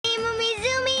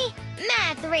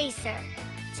with Racer.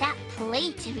 Tap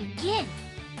play to begin.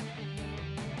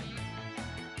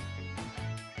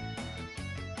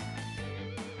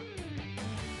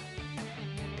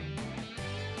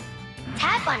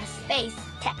 Tap on a space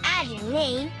to add your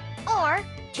name or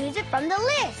choose it from the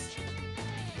list.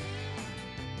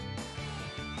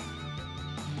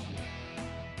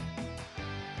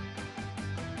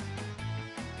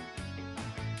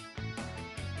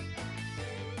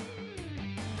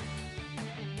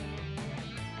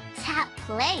 Tap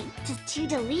play to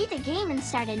delete a game and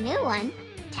start a new one.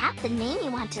 Tap the name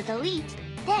you want to delete,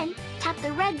 then tap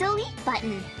the red delete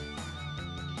button.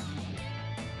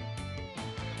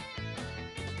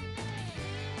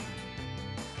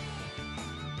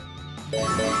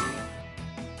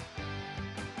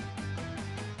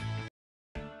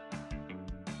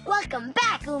 Welcome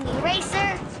back, Umi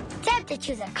Racer! Tap to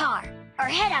choose a car or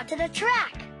head out to the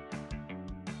track.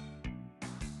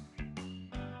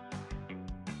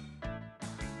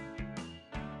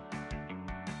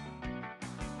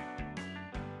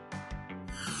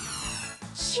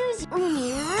 Choose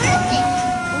Umiriffic!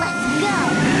 Let's go!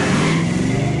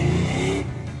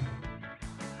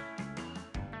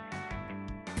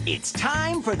 It's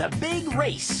time for the big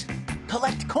race!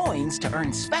 Collect coins to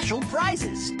earn special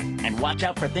prizes. And watch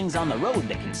out for things on the road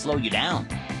that can slow you down.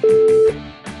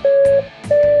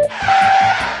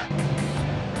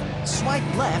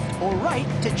 Swipe left or right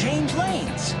to change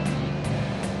lanes.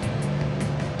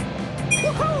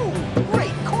 Woohoo!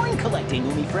 Great coin collecting,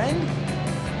 Umi friend!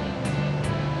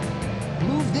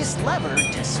 Move this lever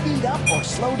to speed up or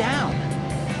slow down.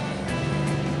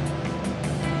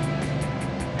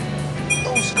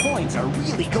 Those coins are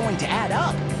really going to add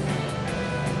up.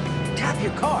 Tap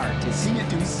your car to see it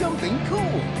do something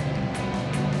cool.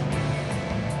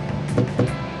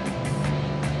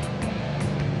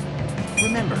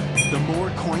 Remember, the more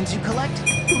coins you collect,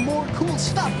 the more cool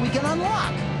stuff we can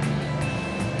unlock.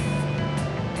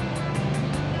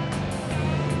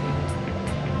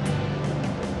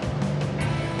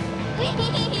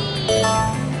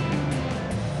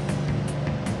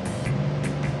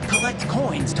 Collect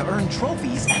coins to earn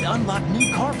trophies and unlock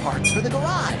new car parts for the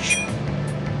garage.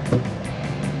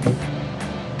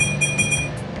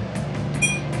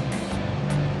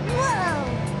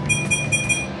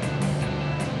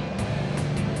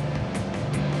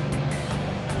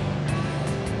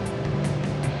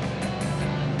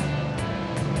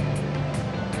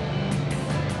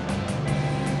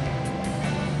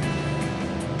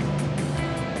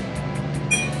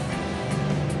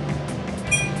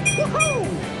 Woohoo!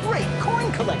 Great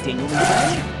coin collecting, Umi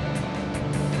friend!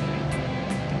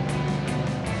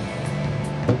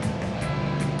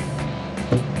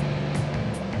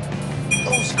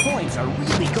 Those coins are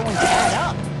really going to add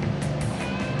up.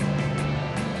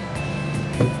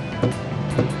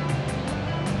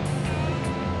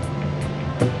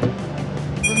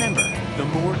 Remember, the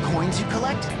more coins you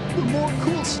collect, the more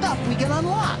cool stuff we can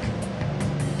unlock.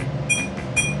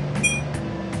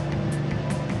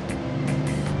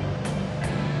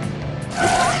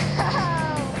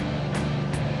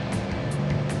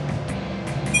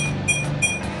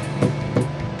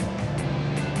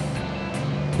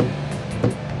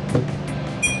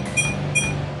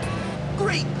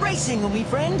 Great racing, Umi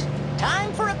friend!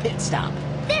 Time for a pit stop.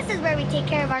 This is where we take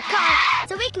care of our car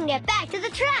so we can get back to the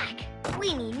track.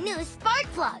 We need new spark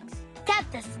plugs. Tap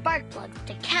the spark plugs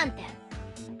to count them.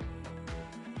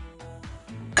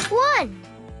 1,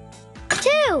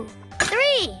 2,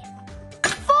 3,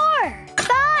 4,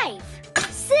 5,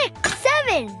 6,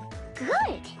 7.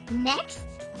 Good. Next,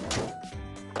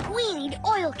 we need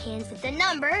oil cans with the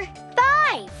number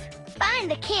 5. Find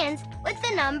the cans with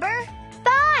the number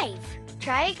 5.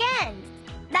 Try again.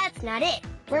 That's not it.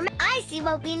 I see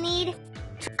what we need.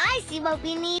 I see what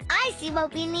we need. I see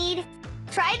what we need.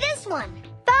 Try this one.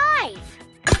 5.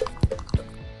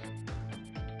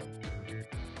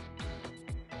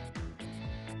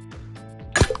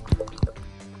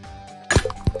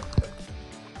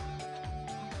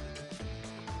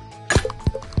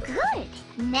 Good.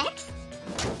 Next.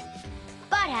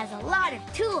 Bud has a lot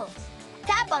of tools.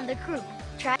 Tap on the group.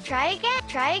 Try again.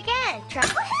 Try again.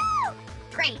 Woohoo!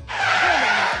 Great. We're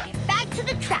ready to get back to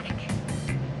the track.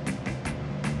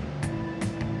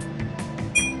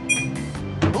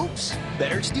 Oops,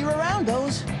 better steer around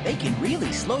those. They can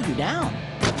really slow you down.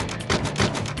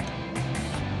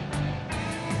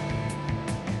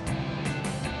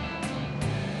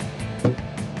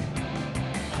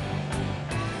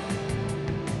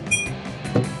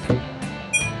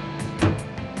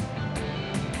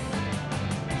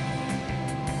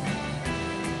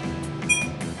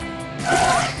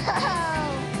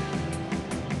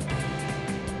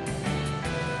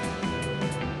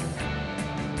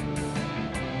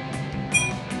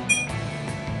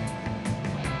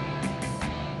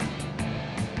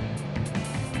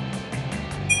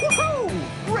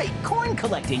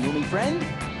 collecting, Umi friend.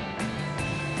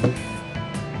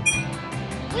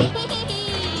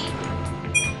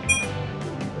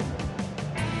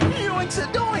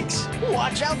 Yoinks-a-doinks!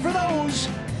 Watch out for those!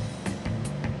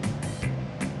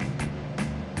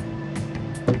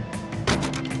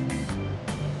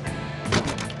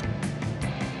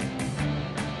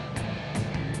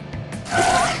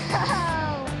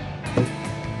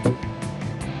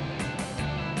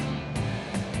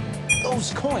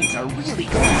 Those coins are really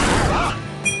going to add up.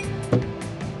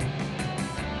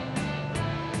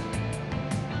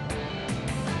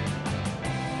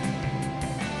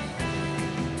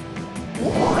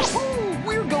 Woohoo!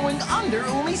 We're going under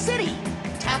Umi City.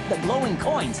 Tap the glowing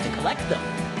coins to collect them.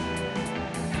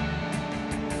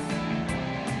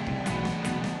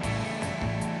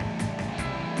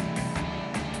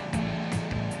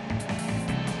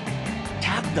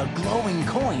 Tap the glowing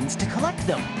coins to collect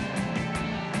them.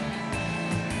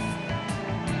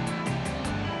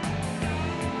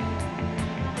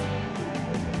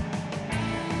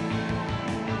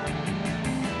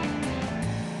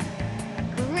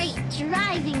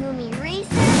 Driving, Umi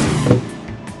Racer.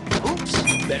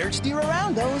 Oops, better steer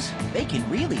around those. They can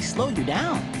really slow you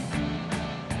down.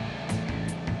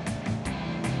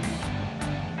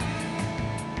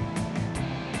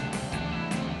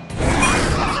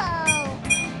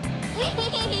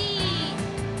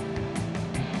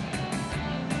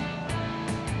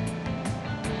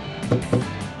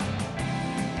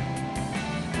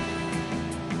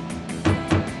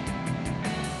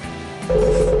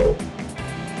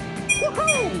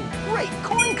 Woohoo! Great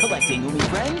coin collecting, Umi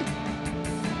friend.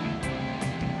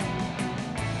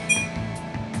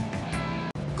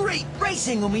 Great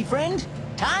racing, Umi friend.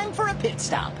 Time for a pit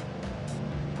stop.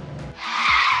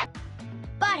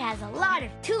 Bud has a lot of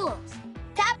tools.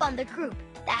 Tap on the group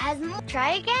that has more.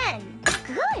 Try again.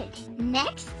 Good.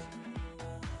 Next,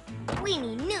 we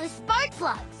need new spark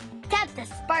plugs. Tap the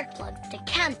spark plugs to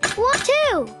count. 1,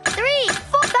 2, 3,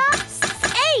 4, 5,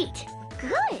 6, 8.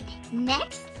 Good.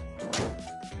 Next,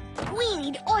 we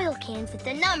need oil cans with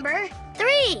the number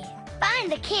 3.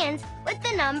 Find the cans with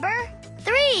the number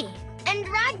 3 and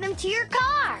drag them to your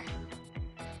car.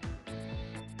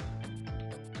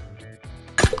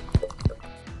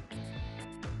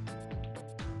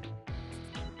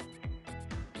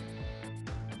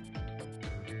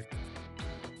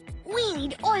 We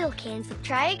need oil cans to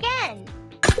try again.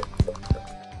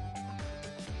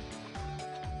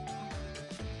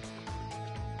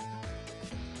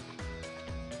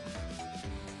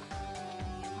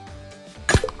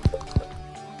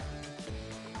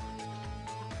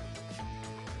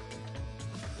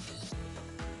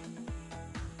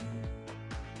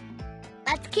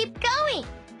 Let's keep going.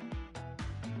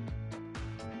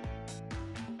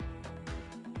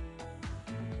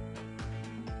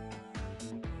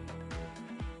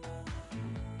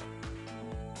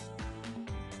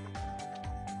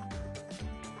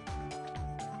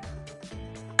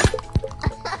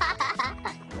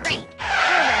 Great. We're ready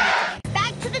to get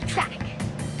back to the track.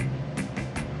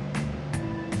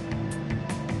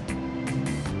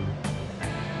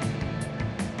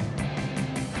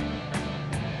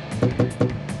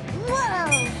 Whoa!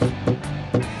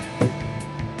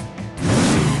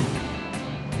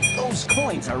 Those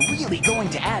coins are really going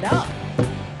to add up.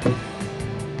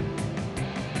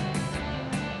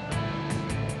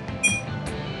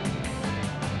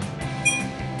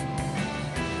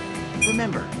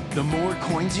 Remember, the more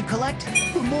coins you collect,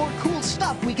 the more cool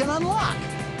stuff we can unlock.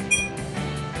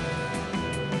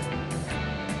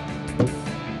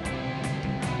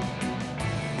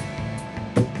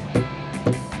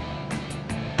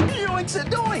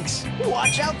 Yoinks-a-doinks!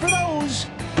 Watch out for those!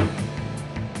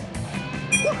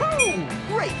 Woohoo!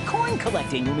 Great coin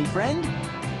collecting, Umi friend!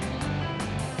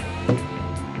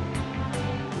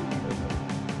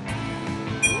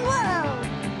 Whoa!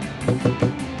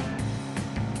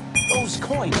 Those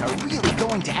coins are really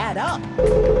going to add up.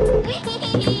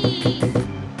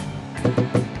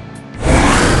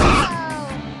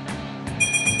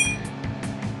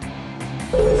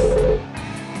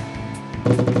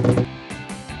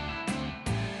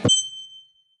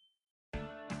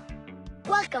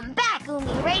 Welcome back,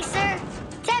 Umi Racer.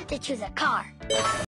 Time to choose a car.